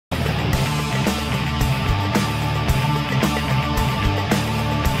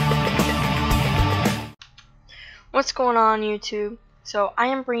What's going on, YouTube? So I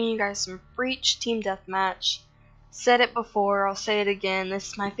am bringing you guys some Breach Team Deathmatch. Said it before, I'll say it again. This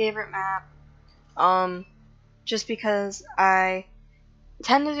is my favorite map. Just because I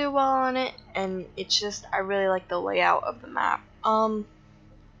tend to do well on it, and it's just I really like the layout of the map.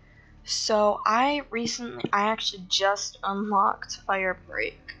 So I actually just unlocked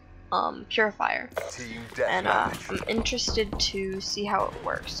Firebreak, Purifier, and I'm interested to see how it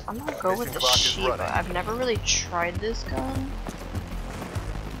works. I'm gonna go with the Shiva. I've never really tried this gun,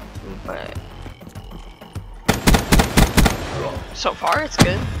 but so far it's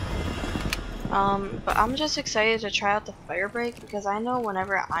good. But I'm just excited to try out the Firebreak because I know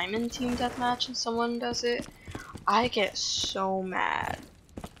whenever I'm in Team Deathmatch and someone does it, I get so mad.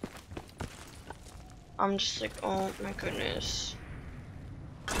 I'm just like, oh my goodness.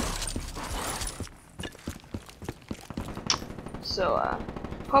 So,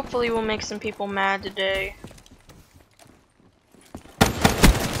 hopefully we'll make some people mad today.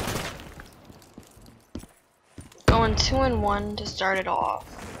 Going 2-1 to start it off.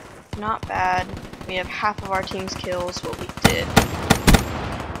 Not bad. We have half of our team's kills, but we did.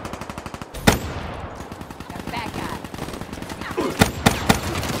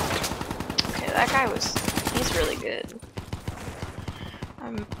 Okay, that guy he's really good.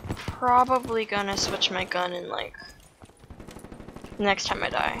 I'm probably gonna switch my gun in like next time I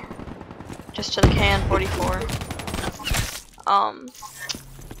die. Just to the KN-44.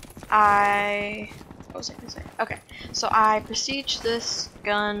 What was I gonna say? Okay, so I besieged this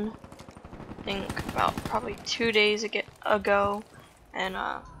gun, I think about probably 2 days ago, and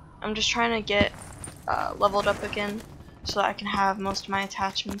I'm just trying to get leveled up again so that I can have most of my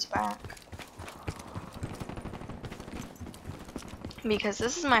attachments back. Because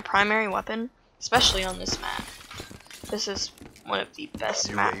this is my primary weapon, especially on this map. This is one of the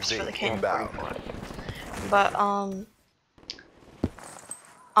best maps for the KN-44. But on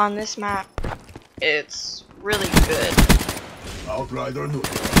this map, it's really good.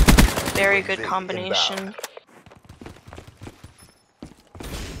 Very good combination.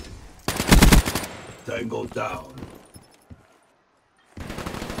 Tango down.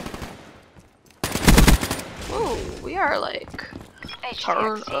 Ooh, we are like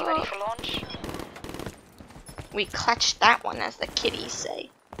turned up. Ready for launch? We clutched that one, as the kiddies say.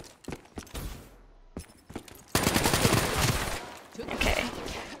 Okay,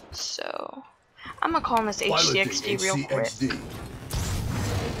 so I'm gonna call on this HCXD real quick.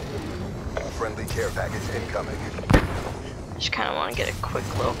 Friendly care package incoming. Just kind of want to get a quick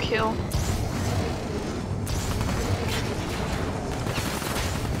little kill.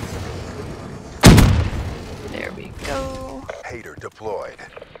 There we go. Hater deployed.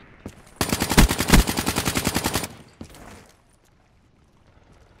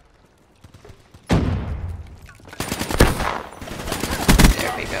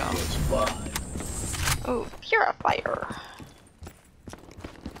 There we go. Oh, Purifier.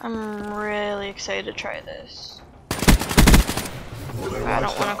 I'm really excited to try this. But I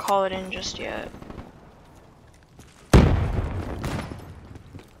don't want to call it in just yet.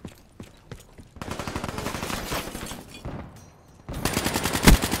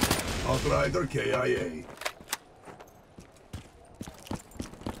 Outrider KIA.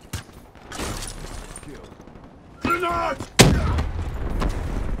 Grenade!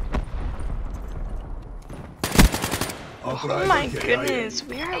 Oh my goodness,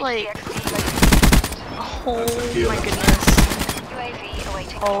 we are like, oh my goodness,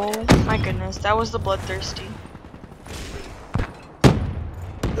 oh my goodness, that was the bloodthirsty.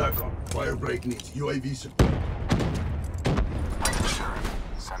 DACOM, Firebreak needs UAV support.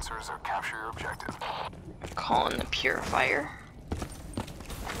 Sensors are capture your objective. Calling the Purifier.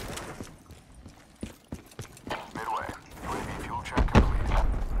 Midway. UAV fuel check complete.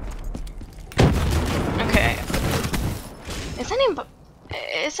 Okay.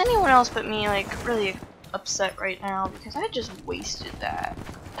 Is anyone else but me like really upset right now because I just wasted that?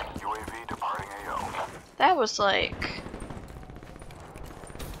 UAV departing AO. That was like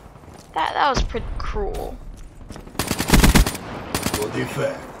that was pretty cruel. Good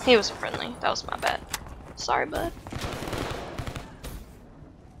effect. He was friendly. That was my bad. Sorry, bud.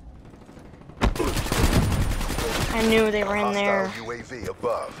 I knew they were in there. UAV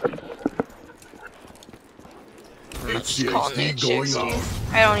above. I'm just calling the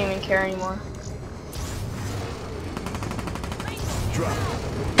HCXD. I don't even care anymore. Drop.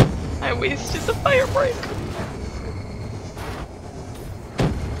 I wasted the Firebreak.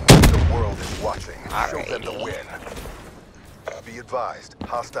 The world is watching. Show them the Alrighty. win. Be advised,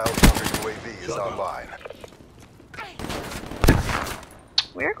 hostile counter UAV is online.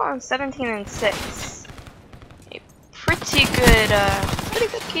 We're going 17-6. A pretty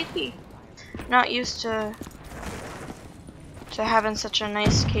good KD. Not used to having such a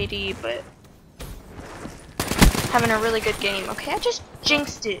nice KD, but having a really good game. Okay, I just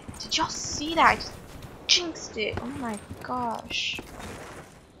jinxed it. Did y'all see that? I just jinxed it. Oh my gosh.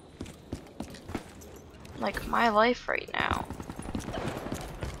 Like my life right now.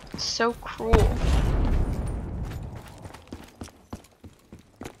 It's so cruel.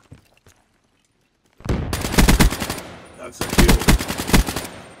 That's a kill.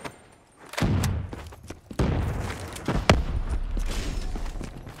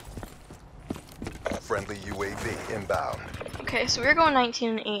 Friendly UAV inbound. Okay, so we're going 19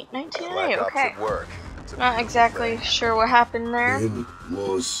 and 8. 19 and 8, Black Ops okay. at work. Not exactly sure what happened there. In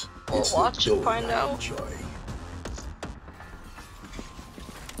was. We'll It's watch the and find dough I out. enjoy.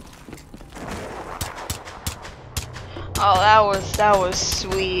 Oh, that was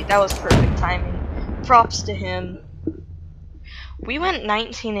sweet. That was perfect timing. Props to him. We went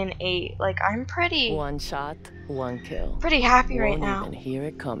 19 and 8. Like, I'm pretty One shot, one kill. happy right Won't now. even hear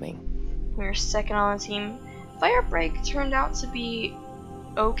it coming. We were second on the team. Firebreak turned out to be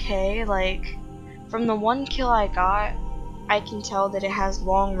okay. Like, from the one kill I got, I can tell that it has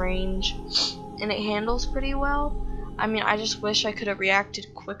long range and it handles pretty well. I mean, I just wish I could have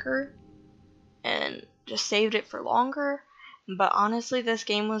reacted quicker and just saved it for longer. But honestly, this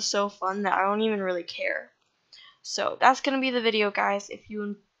game was so fun that I don't even really care. So that's gonna be the video, guys. If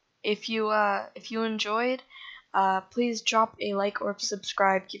you enjoyed, please drop a like or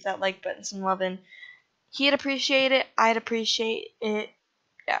subscribe. Give that like button some loving. He'd appreciate it. I'd appreciate it.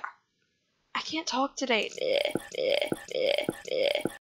 Yeah. I can't talk today.